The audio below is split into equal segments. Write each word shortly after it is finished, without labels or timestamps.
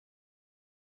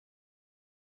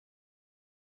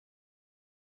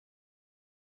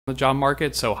the job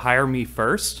market, so hire me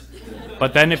first.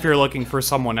 But then if you're looking for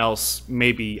someone else,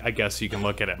 maybe, I guess you can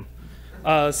look at him.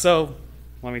 So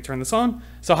let me turn this on.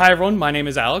 So hi everyone, my name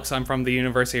is Alex. I'm from the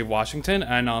University of Washington,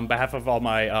 and on behalf of all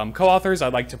my co-authors,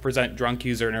 I'd like to present drunk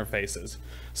user interfaces.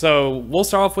 So we'll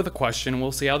start off with a question,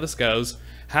 we'll see how this goes.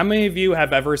 How many of you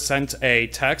have ever sent a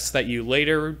text that you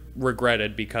later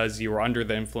regretted because you were under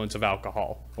the influence of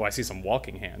alcohol? Oh, I see some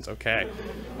walking hands, okay.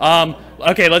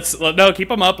 Okay, no, keep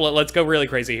them up, let's go really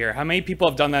crazy here. How many people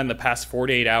have done that in the past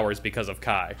 48 hours because of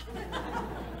Kai?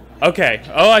 Okay,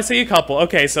 oh, I see a couple.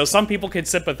 Okay, so some people could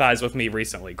sympathize with me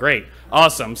recently. Great,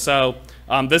 awesome. So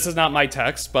this is not my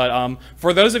text, but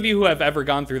for those of you who have ever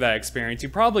gone through that experience, you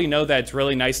probably know that it's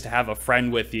really nice to have a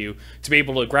friend with you to be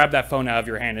able to grab that phone out of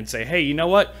your hand and say, hey, you know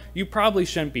what? You probably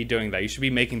shouldn't be doing that. You should be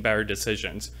making better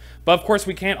decisions. But of course,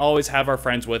 we can't always have our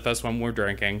friends with us when we're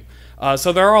drinking.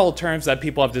 So there are alternatives that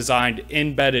people have designed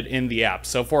embedded in the app.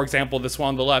 So for example, this one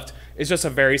on the left is just a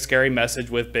very scary message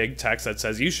with big text that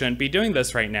says you shouldn't be doing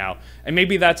this right now. And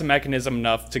maybe that's a mechanism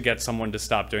enough to get someone to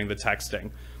stop doing the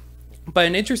texting. But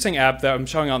an interesting app that I'm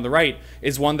showing on the right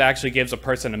is one that actually gives a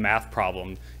person a math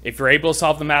problem. If you're able to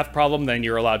solve the math problem, then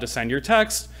you're allowed to send your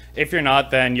text. If you're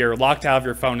not, then you're locked out of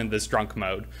your phone in this drunk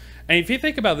mode. And if you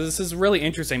think about this is really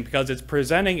interesting because it's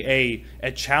presenting a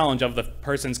challenge of the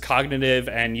person's cognitive,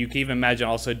 and you can even imagine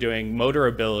also doing motor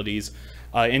abilities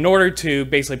in order to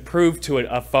basically prove to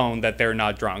a phone that they're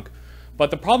not drunk. But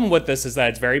the problem with this is that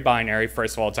it's very binary.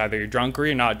 First of all, it's either you're drunk or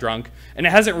you're not drunk, and it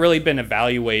hasn't really been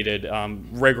evaluated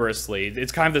rigorously.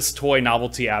 It's kind of this toy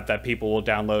novelty app that people will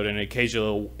download, and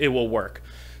occasionally it will work.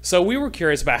 So we were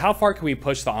curious about how far can we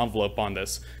push the envelope on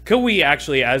this? Could we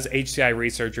actually, as HCI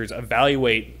researchers,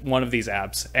 evaluate one of these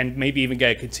apps and maybe even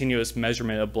get a continuous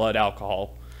measurement of blood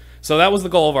alcohol? So that was the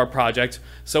goal of our project.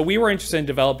 So we were interested in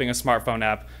developing a smartphone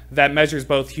app that measures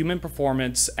both human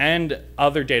performance and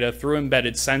other data through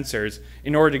embedded sensors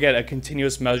in order to get a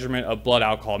continuous measurement of blood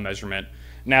alcohol measurement.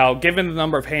 Now, given the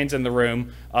number of hands in the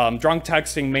room, drunk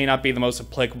texting may not be the most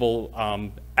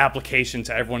applicable application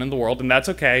to everyone in the world, and that's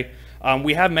okay.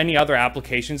 We have many other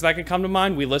applications that could come to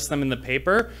mind. We list them in the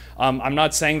paper. I'm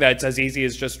not saying that it's as easy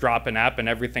as just drop an app and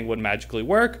everything would magically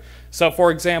work. So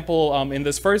for example, in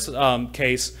this first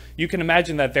case, you can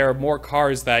imagine that there are more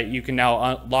cars that you can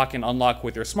now lock and unlock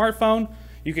with your smartphone.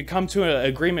 You could come to an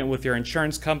agreement with your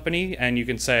insurance company and you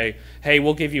can say, hey,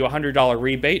 we'll give you a $100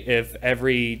 rebate if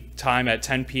every time at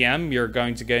 10 p.m. you're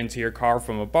going to get into your car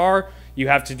from a bar, you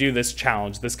have to do this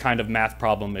challenge, this kind of math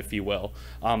problem, if you will.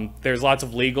 There's lots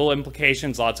of legal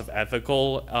implications, lots of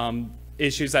ethical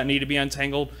issues that need to be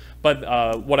untangled,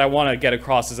 but what I want to get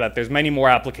across is that there's many more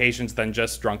applications than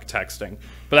just drunk texting.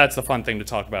 But that's the fun thing to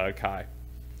talk about at Kai.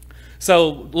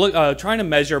 So trying to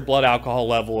measure blood alcohol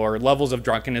level or levels of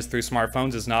drunkenness through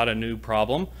smartphones is not a new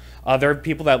problem. There are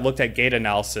people that looked at gait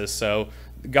analysis, so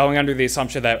going under the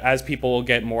assumption that as people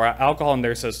get more alcohol in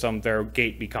their system, their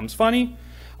gait becomes funny.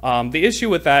 The issue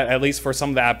with that, at least for some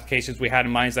of the applications we had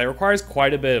in mind, is that it requires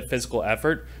quite a bit of physical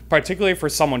effort, particularly for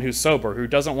someone who's sober, who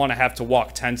doesn't want to have to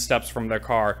walk 10 steps from their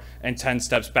car and 10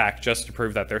 steps back just to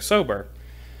prove that they're sober.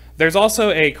 There's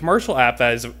also a commercial app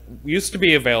that used to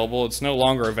be available, it's no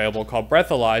longer available, called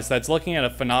Breathalyzers, that's looking at a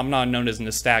phenomenon known as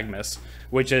nystagmus,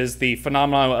 which is the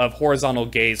phenomenon of horizontal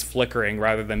gaze flickering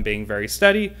rather than being very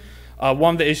steady.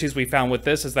 One of the issues we found with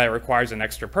this is that it requires an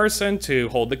extra person to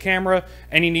hold the camera,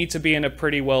 and you need to be in a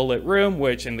pretty well-lit room,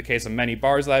 which in the case of many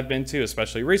bars that I've been to,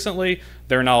 especially recently,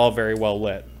 they're not all very well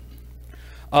lit.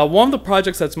 One of the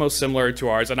projects that's most similar to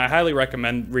ours, and I highly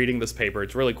recommend reading this paper,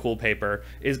 it's a really cool paper,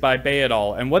 is by Bay et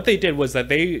al. And what they did was that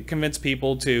they convinced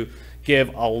people to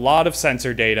give a lot of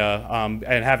sensor data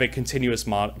and have it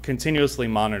continuously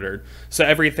monitored. So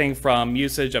everything from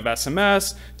usage of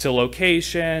SMS to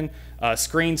location,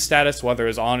 screen status, whether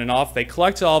it's on and off, they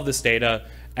collected all of this data,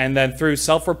 and then through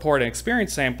self-report and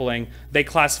experience sampling, they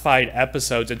classified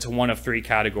episodes into one of three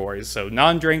categories. So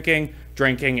non-drinking,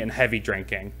 drinking, and heavy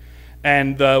drinking.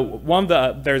 And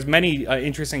there's many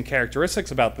interesting characteristics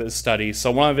about this study.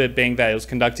 So one of it being that it was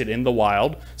conducted in the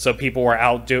wild. So people were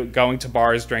out going to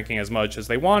bars, drinking as much as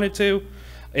they wanted to.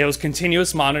 It was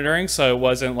continuous monitoring, so it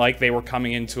wasn't like they were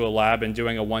coming into a lab and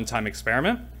doing a one-time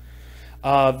experiment.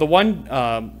 The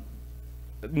one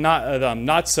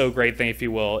not so great thing, if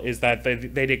you will, is that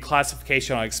they did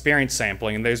classification on experience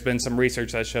sampling, and there's been some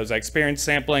research that shows that experience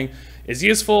sampling is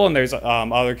useful, and there's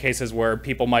other cases where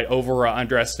people might over or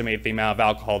underestimate the amount of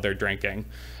alcohol they're drinking.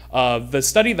 The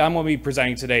study that I'm going to be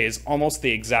presenting today is almost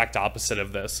the exact opposite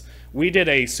of this. We did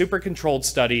a super controlled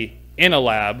study in a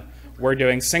lab. We're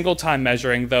doing single time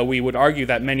measuring, though we would argue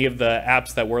that many of the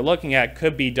apps that we're looking at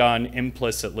could be done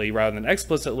implicitly rather than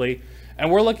explicitly. And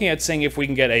we're looking at seeing if we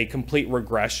can get a complete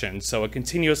regression, so a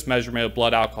continuous measurement of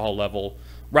blood alcohol level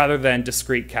rather than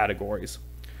discrete categories.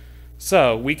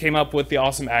 So we came up with the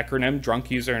awesome acronym Drunk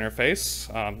User Interface.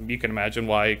 You can imagine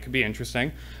why it could be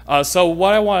interesting. So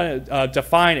what I want to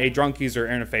define a drunk user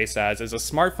interface as is a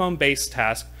smartphone-based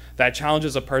task that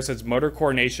challenges a person's motor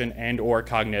coordination and or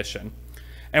cognition.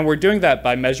 And we're doing that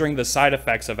by measuring the side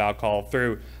effects of alcohol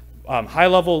through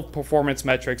high-level performance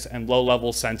metrics and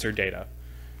low-level sensor data.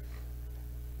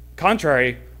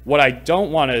 Contrary, what I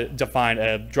don't want to define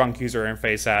a drunk user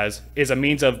interface as is a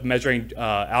means of measuring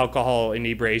alcohol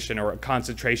inebriation or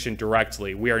concentration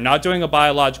directly. We are not doing a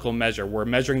biological measure. We're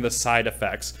measuring the side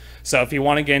effects. So if you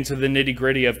want to get into the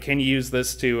nitty-gritty of can you use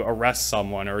this to arrest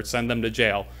someone or send them to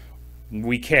jail,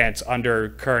 we can't under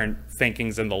current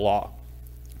thinkings in the law.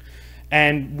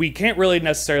 And we can't really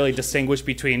necessarily distinguish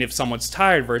between if someone's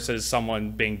tired versus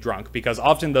someone being drunk, because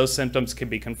often those symptoms can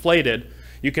be conflated.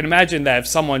 You can imagine that if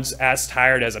someone's as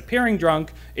tired as appearing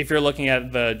drunk, if you're looking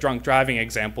at the drunk driving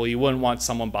example, you wouldn't want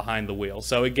someone behind the wheel.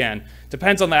 So again,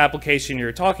 depends on the application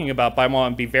you're talking about, but I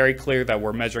want to be very clear that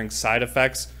we're measuring side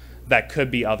effects that could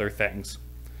be other things.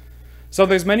 So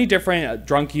there's many different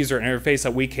drunk user interface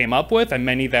that we came up with and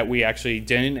many that we actually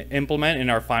didn't implement in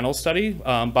our final study, but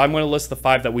I'm going to list the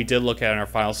 5 that we did look at in our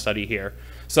final study here.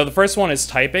 So the first one is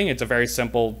typing. It's a very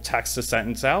simple text to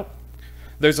sentence out.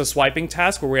 There's a swiping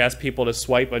task where we ask people to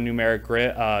swipe a numeric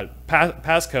grid,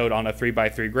 passcode on a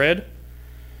 3x3 grid.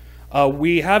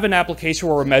 We have an application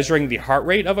where we're measuring the heart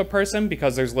rate of a person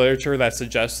because there's literature that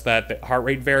suggests that the heart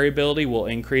rate variability will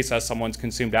increase as someone's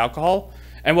consumed alcohol.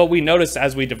 And what we noticed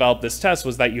as we developed this test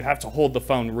was that you have to hold the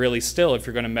phone really still if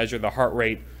you're going to measure the heart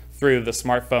rate through the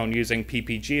smartphone using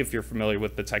PPG, if you're familiar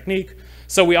with the technique.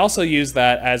 So we also use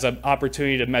that as an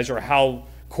opportunity to measure how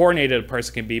coordinated a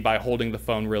person can be by holding the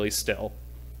phone really still.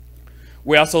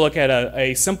 We also look at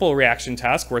a simple reaction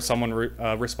task where someone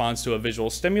responds to a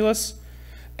visual stimulus.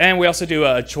 And we also do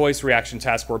a choice reaction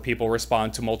task where people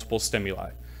respond to multiple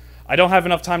stimuli. I don't have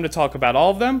enough time to talk about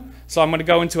all of them, so I'm going to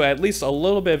go into at least a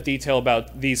little bit of detail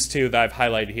about these 2 that I've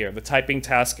highlighted here, the typing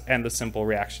task and the simple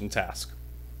reaction task.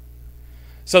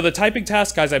 So the typing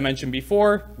task, as I mentioned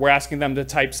before, we're asking them to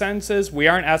type sentences. We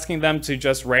aren't asking them to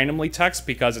just randomly text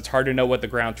because it's hard to know what the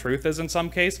ground truth is in some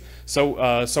case.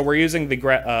 So we're using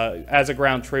as a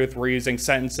ground truth, we're using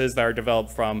sentences that are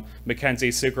developed from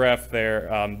Mackenzie, Sukarev,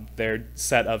 their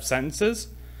set of sentences.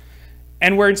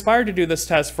 And we're inspired to do this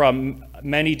test from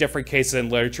many different cases in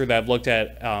literature that have looked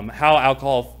at how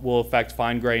alcohol will affect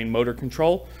fine-grained motor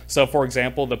control. So for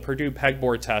example, the Purdue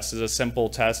pegboard test is a simple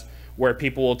test where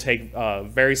people will take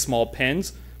very small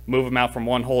pins, move them out from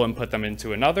one hole and put them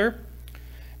into another.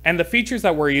 And the features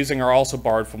that we're using are also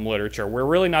borrowed from literature. We're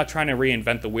really not trying to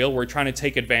reinvent the wheel. We're trying to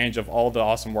take advantage of all the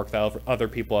awesome work that other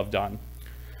people have done.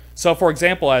 So for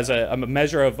example, as a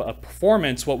measure of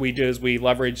performance, what we do is we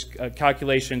leverage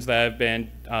calculations that have been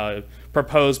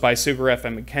proposed by Sukarev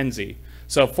and Mackenzie.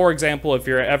 So for example, if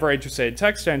you're ever interested in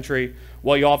text entry,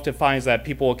 what you'll often find is that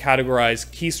people will categorize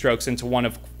keystrokes into one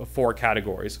of 4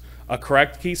 categories. A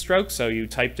correct keystroke, so you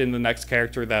typed in the next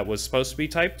character that was supposed to be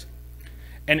typed.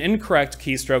 An incorrect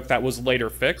keystroke that was later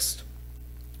fixed.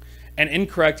 An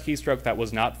incorrect keystroke that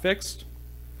was not fixed.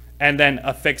 And then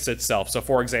a fix itself, so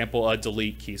for example, a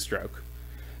delete keystroke.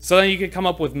 So then you can come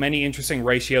up with many interesting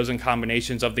ratios and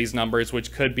combinations of these numbers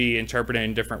which could be interpreted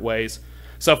in different ways.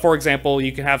 So for example,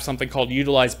 you can have something called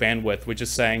utilized bandwidth, which is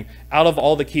saying out of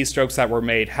all the keystrokes that were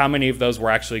made, how many of those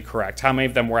were actually correct? How many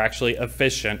of them were actually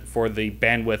efficient for the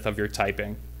bandwidth of your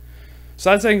typing? So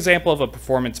that's an example of a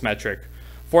performance metric.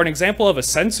 For an example of a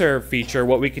sensor feature,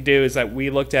 what we could do is that we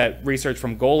looked at research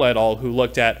from Goel et al. Who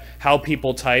looked at how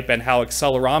people type and how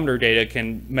accelerometer data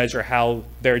can measure how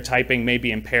their typing may be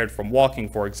impaired from walking,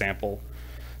 for example.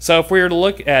 So if we were to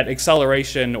look at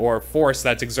acceleration or force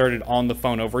that's exerted on the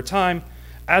phone over time,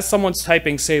 as someone's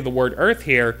typing, say, the word Earth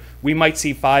here, we might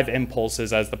see 5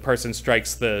 impulses as the person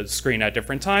strikes the screen at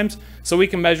different times. So we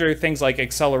can measure things like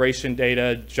acceleration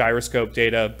data, gyroscope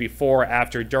data, before,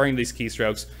 after, during these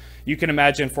keystrokes. You can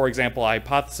imagine, for example, a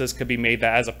hypothesis could be made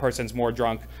that as a person's more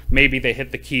drunk, maybe they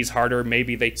hit the keys harder,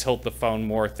 maybe they tilt the phone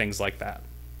more, things like that.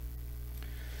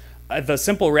 The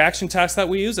simple reaction task that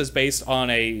we use is based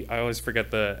on I always forget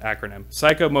the acronym,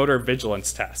 psychomotor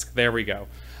vigilance task. There we go.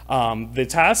 The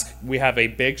task, we have a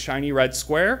big shiny red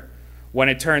square. When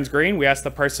it turns green, we ask the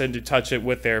person to touch it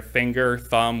with their finger,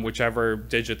 thumb, whichever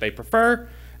digit they prefer.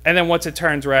 And then once it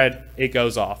turns red, it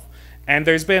goes off. And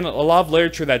there's been a lot of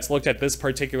literature that's looked at this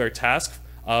particular task,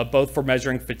 both for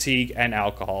measuring fatigue and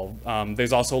alcohol.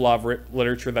 There's also a lot of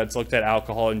literature that's looked at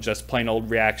alcohol and just plain old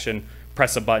reaction,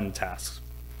 press a button tasks.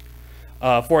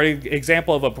 For an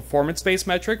example of a performance-based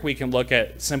metric, we can look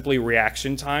at simply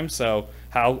reaction time, so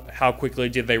how quickly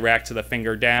did they react to the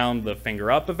finger down, the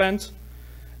finger up event.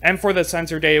 And for the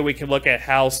sensor data, we can look at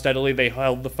how steadily they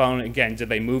held the phone. Again, did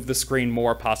they move the screen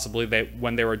more, possibly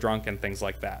when they were drunk, and things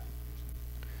like that.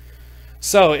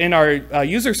 So in our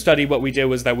user study, what we did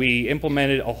was that we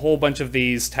implemented a whole bunch of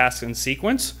these tasks in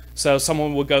sequence. So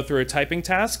someone would go through a typing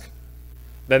task,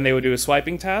 then they would do a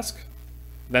swiping task,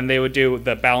 then they would do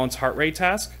the balanced heart rate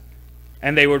task,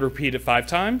 and they would repeat it 5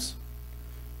 times.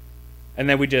 And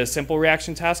then we did a simple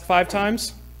reaction task 5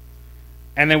 times,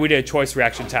 and then we did a choice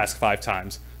reaction task 5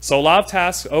 times. So a lot of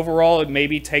tasks. Overall, it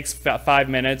maybe takes 5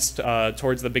 minutes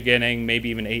towards the beginning, maybe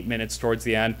even 8 minutes towards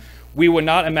the end. We would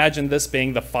not imagine this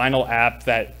being the final app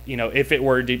that, if it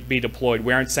were to be deployed.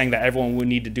 We aren't saying that everyone would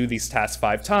need to do these tasks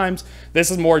 5 times. This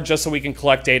is more just so we can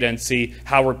collect data and see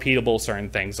how repeatable certain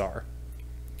things are.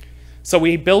 So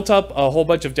we built up a whole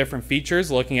bunch of different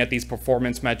features looking at these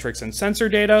performance metrics and sensor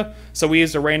data. So we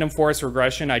used a random forest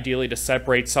regression, ideally to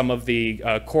separate some of the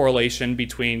correlation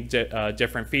between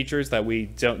different features that we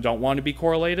don't want to be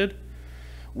correlated.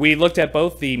 We looked at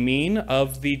both the mean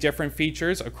of the different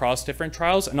features across different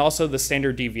trials and also the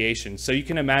standard deviation. So you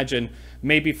can imagine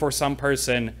maybe for some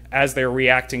person, as they're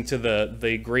reacting to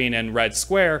the green and red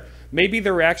square, maybe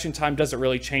the reaction time doesn't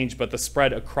really change, but the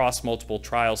spread across multiple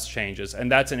trials changes. And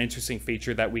that's an interesting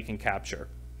feature that we can capture.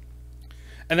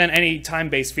 And then any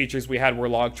time-based features we had were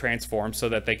log transformed so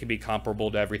that they could be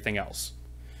comparable to everything else.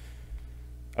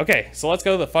 Okay, so let's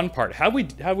go to the fun part. How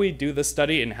do we do this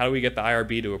study, and how do we get the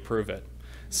IRB to approve it?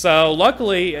 So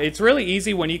luckily, it's really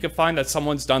easy when you can find that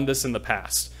someone's done this in the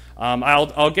past.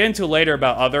 I'll get into later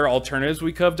about other alternatives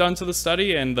we could have done to the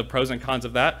study and the pros and cons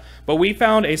of that. But we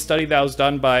found a study that was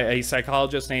done by a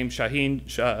psychologist named Shaheen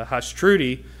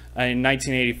Hashtrudi in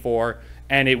 1984,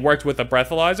 and it worked with a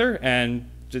breathalyzer and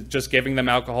just giving them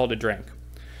alcohol to drink.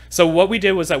 So what we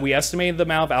did was that we estimated the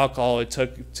amount of alcohol it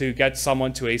took to get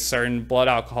someone to a certain blood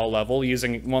alcohol level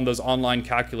using one of those online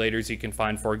calculators you can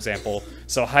find, for example.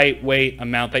 So height, weight,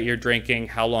 amount that you're drinking,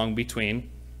 how long between.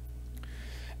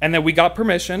 And then we got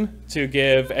permission to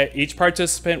give each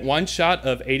participant 1 shot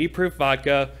of 80 proof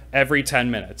vodka every 10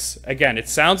 minutes. Again, it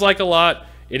sounds like a lot.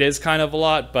 It is kind of a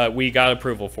lot, but we got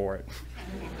approval for it.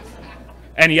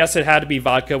 And yes, it had to be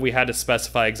vodka. We had to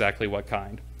specify exactly what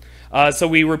kind. So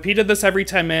we repeated this every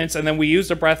 10 minutes, and then we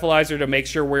used a breathalyzer to make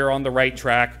sure we're on the right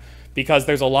track, because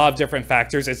there's a lot of different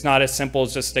factors. It's not as simple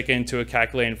as just stick it into a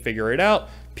calculator and figure it out.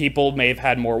 People may have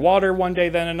had more water one day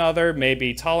than another.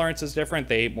 Maybe tolerance is different.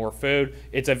 They ate more food.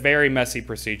 It's a very messy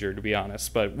procedure, to be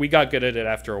honest, but we got good at it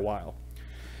after a while.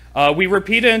 We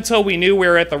repeated until we knew we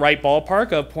were at the right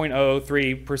ballpark of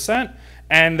 0.03%,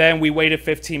 and then we waited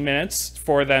 15 minutes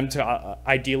for them to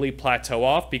ideally plateau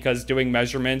off, because doing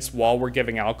measurements while we're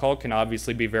giving alcohol can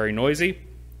obviously be very noisy.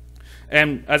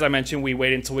 And as I mentioned, we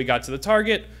waited until we got to the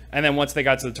target, and then once they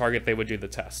got to the target, they would do the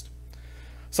test.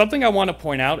 Something I want to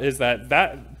point out is that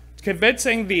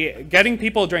getting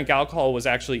people to drink alcohol was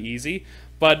actually easy,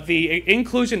 but the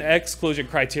inclusion-exclusion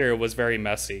criteria was very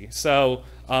messy. So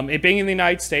it being in the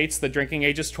United States, the drinking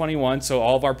age is 21, so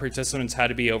all of our participants had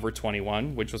to be over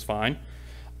 21, which was fine.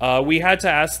 We had to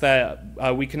ask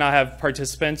that we cannot have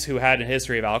participants who had a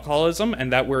history of alcoholism,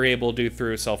 and that we're able to do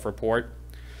through self-report.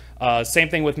 Same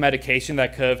thing with medication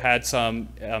that could have had some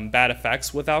bad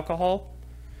effects with alcohol.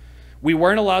 We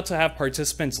weren't allowed to have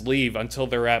participants leave until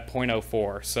they're at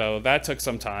 0.04, so that took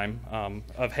some time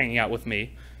of hanging out with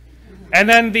me. And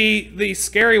then the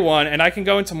scary one, and I can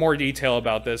go into more detail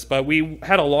about this, but we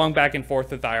had a long back and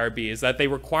forth with the IRB, is that they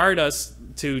required us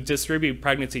to distribute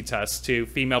pregnancy tests to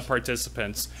female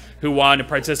participants who wanted to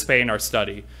participate in our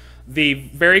study. The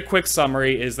very quick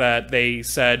summary is that they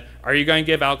said, are you going to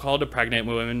give alcohol to pregnant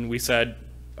women? We said,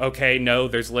 okay, no,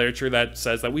 there's literature that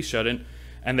says that we shouldn't.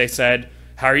 And they said,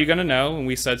 how are you going to know? And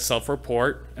we said,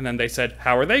 self-report. And then they said,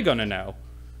 how are they going to know?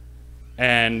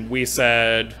 And we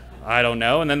said, I don't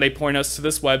know. And then they point us to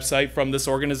this website from this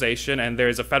organization, and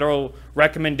there's a federal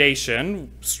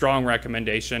recommendation, strong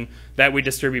recommendation, that we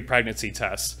distribute pregnancy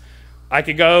tests. I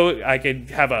could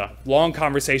have a long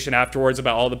conversation afterwards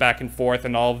about all the back and forth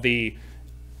and all of the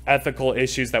ethical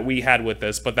issues that we had with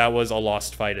this, but that was a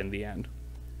lost fight in the end.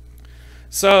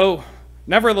 So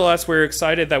nevertheless, we were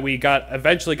excited that we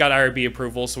eventually got IRB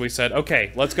approval, so we said,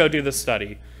 okay, let's go do this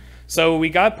study. So we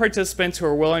got participants who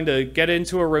were willing to get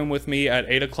into a room with me at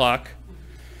 8 o'clock,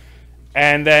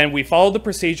 and then we followed the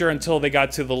procedure until they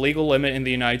got to the legal limit in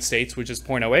the United States, which is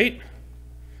 0.08.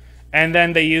 And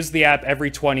then they used the app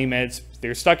every 20 minutes.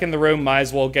 They're stuck in the room, might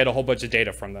as well get a whole bunch of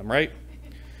data from them, right?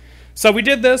 So we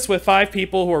did this with 5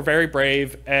 people who were very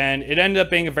brave, and it ended up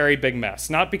being a very big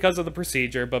mess, not because of the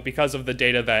procedure, but because of the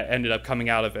data that ended up coming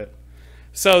out of it.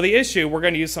 So the issue, we're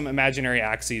going to use some imaginary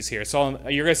axes here. So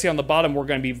you're going to see on the bottom, we're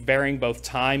going to be varying both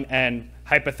time and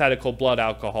hypothetical blood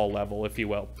alcohol level, if you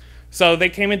will. So they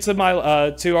came into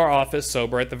to our office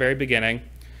sober at the very beginning,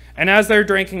 and as they're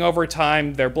drinking over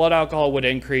time, their blood alcohol would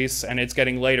increase, and it's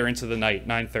getting later into the night,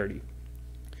 9:30.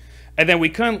 And then we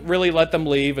couldn't really let them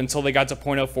leave until they got to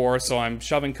 0.04, so I'm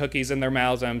shoving cookies in their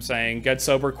mouths and I'm saying, get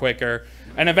sober quicker.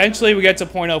 And eventually we get to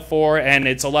 0.04 and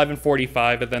it's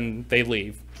 11:45 and then they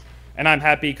leave. And I'm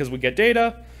happy because we get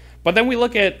data. But then we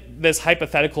look at this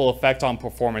hypothetical effect on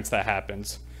performance that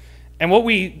happens. And what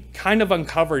we kind of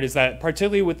uncovered is that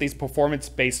particularly with these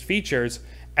performance-based features,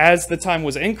 as the time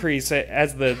was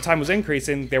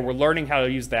increasing, they were learning how to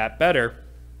use the app better.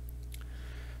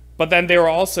 But then they were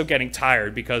also getting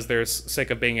tired because they're sick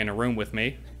of being in a room with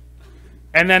me.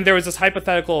 And then there was this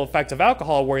hypothetical effect of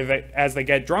alcohol where as they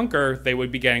get drunker, they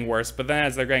would be getting worse. But then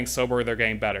as they're getting sober, they're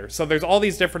getting better. So there's all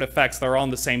these different effects that are on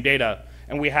the same data,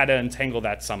 and we had to untangle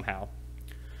that somehow.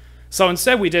 So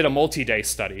instead, we did a multi-day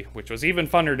study, which was even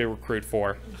funner to recruit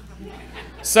for.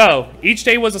 So each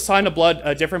day was assigned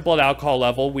a different blood alcohol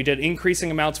level. We did increasing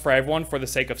amounts for everyone for the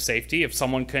sake of safety. If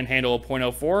someone couldn't handle a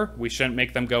 0.04, we shouldn't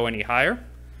make them go any higher.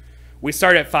 We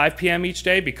started at 5 p.m. each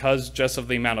day because just of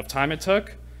the amount of time it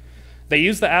took. They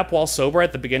used the app while sober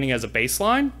at the beginning as a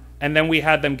baseline, and then we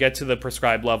had them get to the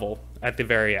prescribed level at the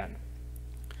very end.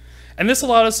 And this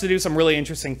allowed us to do some really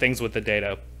interesting things with the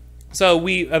data. So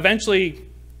we eventually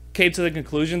came to the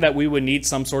conclusion that we would need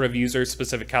some sort of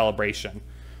user-specific calibration.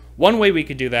 One way we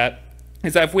could do that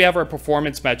is that if we have our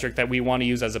performance metric that we want to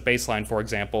use as a baseline, for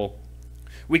example,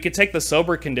 we could take the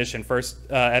sober condition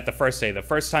at the first day, the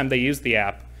first time they used the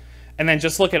app, and then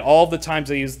just look at all the times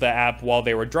they used the app while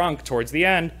they were drunk towards the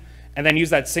end, and then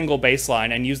use that single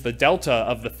baseline and use the delta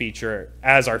of the feature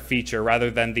as our feature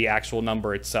rather than the actual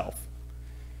number itself.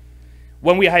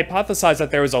 When we hypothesized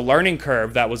that there was a learning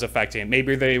curve that was affecting it,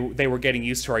 maybe they were getting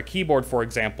used to our keyboard, for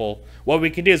example, what we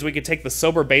could do is we could take the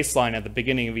sober baseline at the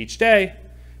beginning of each day,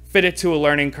 fit it to a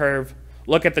learning curve,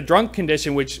 look at the drunk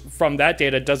condition, which from that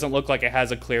data doesn't look like it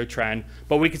has a clear trend,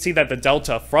 but we can see that the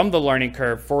delta from the learning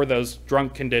curve for those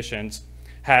drunk conditions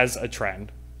has a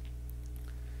trend.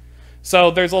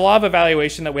 So there's a lot of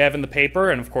evaluation that we have in the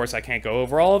paper, and of course I can't go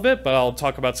over all of it, but I'll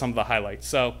talk about some of the highlights.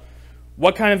 So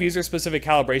what kind of user-specific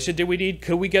calibration did we need?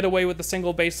 Could we get away with a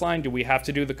single baseline? Do we have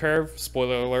to do the curve?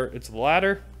 Spoiler alert, it's the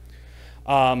latter.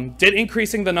 Did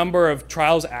increasing the number of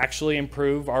trials actually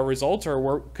improve our results,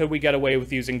 or could we get away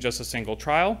with using just a single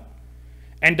trial?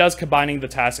 And does combining the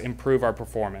tasks improve our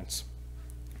performance?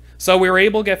 So we were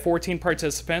able to get 14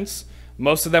 participants.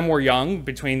 Most of them were young,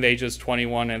 between the ages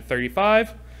 21 and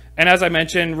 35. And as I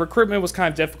mentioned, recruitment was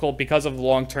kind of difficult because of the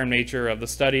long-term nature of the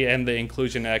study and the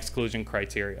inclusion and exclusion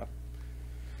criteria.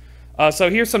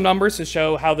 So here's some numbers to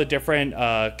show how the different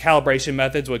calibration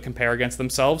methods would compare against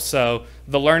themselves. So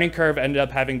the learning curve ended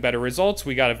up having better results.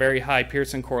 We got a very high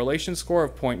Pearson correlation score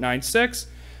of 0.96.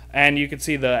 And you can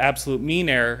see the absolute mean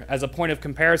error. As a point of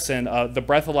comparison, the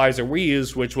breathalyzer we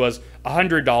used, which was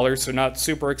 $100, so not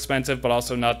super expensive, but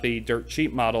also not the dirt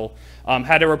cheap model,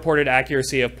 had a reported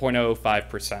accuracy of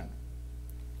 0.05%.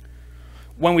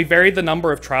 When we varied the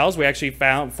number of trials, we actually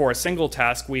found, for a single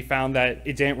task, we found that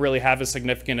it didn't really have a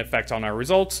significant effect on our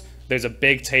results. There's a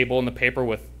big table in the paper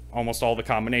with almost all the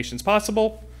combinations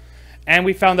possible. And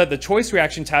we found that the choice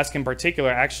reaction task in particular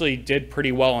actually did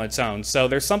pretty well on its own. So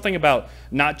there's something about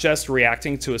not just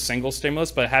reacting to a single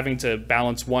stimulus, but having to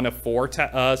balance one of 4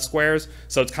 squares.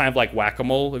 So it's kind of like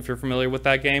whack-a-mole, if you're familiar with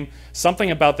that game.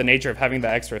 Something about the nature of having the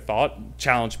extra thought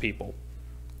challenged people.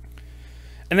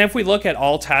 And then if we look at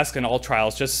all tasks and all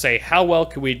trials, just say how well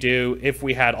could we do if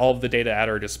we had all of the data at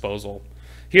our disposal.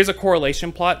 Here's a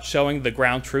correlation plot showing the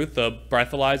ground truth, the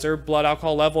breathalyzer blood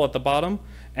alcohol level at the bottom,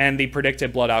 and the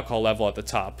predicted blood alcohol level at the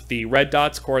top. The red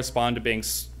dots correspond to being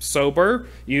sober,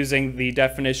 using the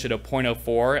definition of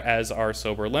 0.04 as our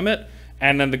sober limit,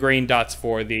 and then the green dots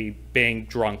for the being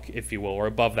drunk, if you will, or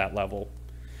above that level.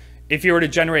 If you were to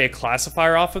generate a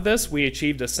classifier off of this, we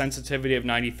achieved a sensitivity of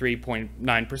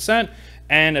 93.9%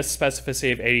 and a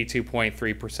specificity of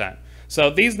 82.3%. So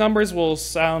these numbers will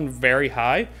sound very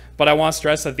high, but I want to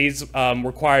stress that these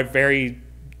require very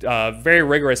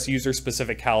rigorous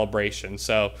user-specific calibration.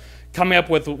 So coming up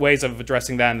with ways of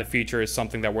addressing that in the future is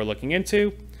something that we're looking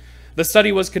into. The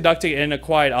study was conducted in a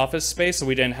quiet office space, so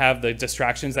we didn't have the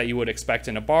distractions that you would expect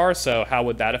in a bar, so how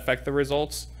would that affect the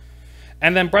results?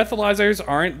 And then breathalyzers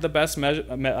aren't the best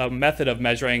method of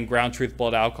measuring ground truth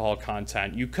blood alcohol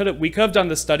content. We could have done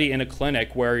the study in a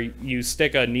clinic where you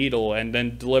stick a needle and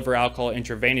then deliver alcohol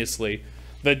intravenously.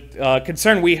 The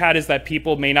concern we had is that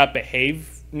people may not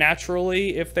behave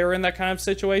naturally if they're in that kind of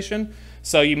situation.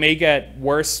 So you may get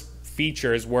worse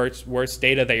features, worse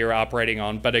data that you're operating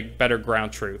on, but a better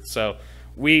ground truth. So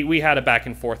we had a back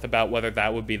and forth about whether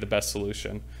that would be the best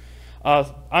solution.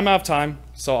 I'm out of time,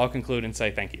 so I'll conclude and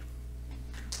say thank you.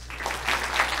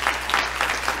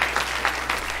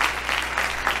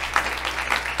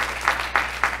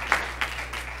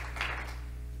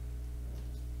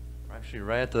 Actually,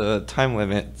 right at the time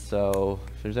limit, so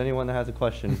if there's anyone that has a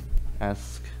question,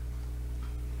 ask.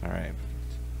 All right.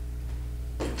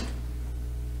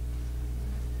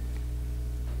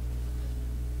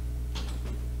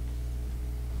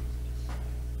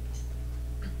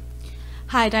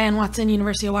 Hi, Diane Watson,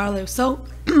 University of Waterloo. So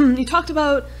you talked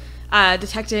about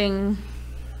detecting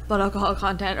blood alcohol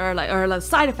content or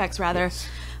side effects rather,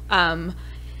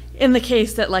 in the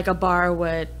case that like a bar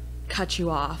would cut you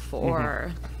off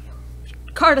or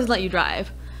car doesn't let you drive.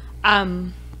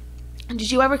 Did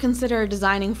you ever consider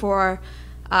designing for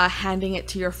handing it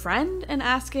to your friend and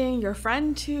asking your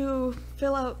friend to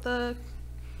fill out the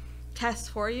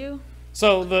test for you?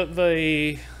 So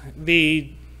the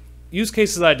use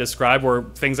cases I described were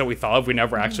things that we thought of. We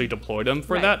never actually deployed them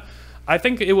for that. I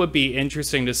think it would be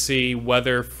interesting to see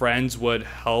whether friends would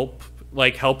help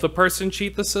the person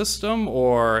cheat the system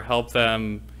or help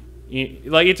them.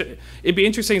 It'd be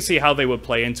interesting to see how they would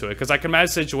play into it, because I can imagine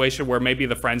a situation where maybe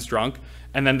the friend's drunk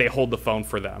and then they hold the phone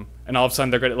for them, and all of a sudden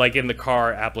they're gonna, in the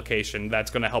car application, that's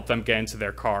going to help them get into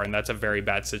their car, and that's a very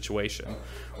bad situation.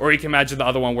 Or you can imagine the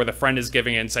other one where the friend is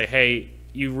giving it and say, hey,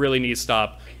 you really need to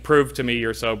stop, prove to me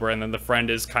you're sober, and then the friend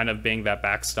is kind of being that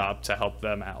backstop to help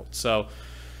them out. So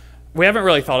we haven't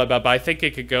really thought about it, but I think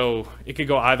it could go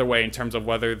either way in terms of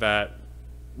whether that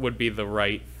would be the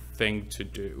right thing to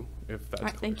do. If that's All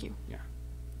right, thank you. Yeah.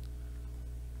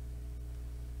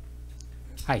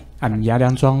 Hi, I'm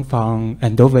Yaliang Zhuang from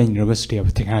Andover University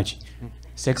of Technology.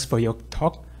 Thanks for your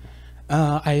talk.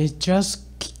 I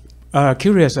just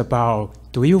curious about,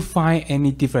 do you find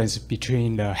any difference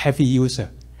between the heavy user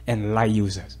and light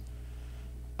users?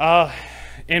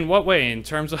 In what way? In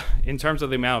terms of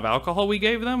the amount of alcohol we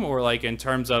gave them, or in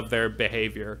terms of their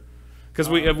behavior? Because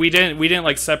we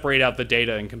didn't separate out the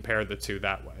data and compare the two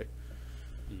that way.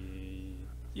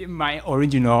 My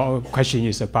original question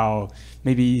is about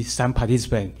maybe some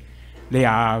participants, they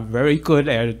are very good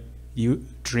at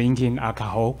drinking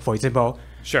alcohol. For example,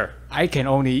 sure, I can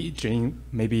only drink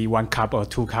maybe 1 cup or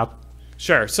 2 cups.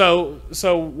 Sure. So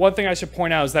one thing I should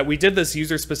point out is that we did this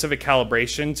user-specific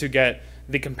calibration to get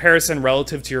the comparison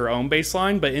relative to your own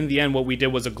baseline, but in the end what we did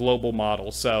was a global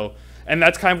model. And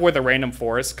that's kind of where the random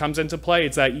forest comes into play.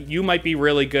 It's that you might be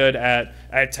really good at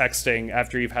texting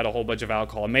after you've had a whole bunch of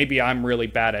alcohol. Maybe I'm really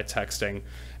bad at texting.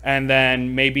 And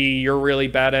then maybe you're really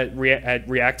bad at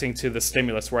reacting to the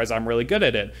stimulus, whereas I'm really good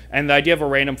at it. And the idea of a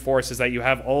random forest is that you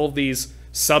have all these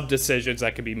sub-decisions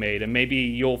that can be made. And maybe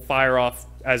you'll fire off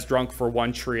as drunk for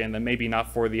one tree and then maybe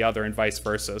not for the other, and vice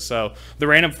versa. So the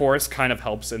random forest kind of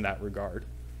helps in that regard.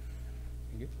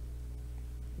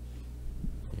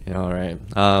 Yeah, all right.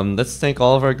 Let's thank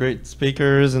all of our great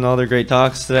speakers and all their great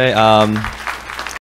talks today.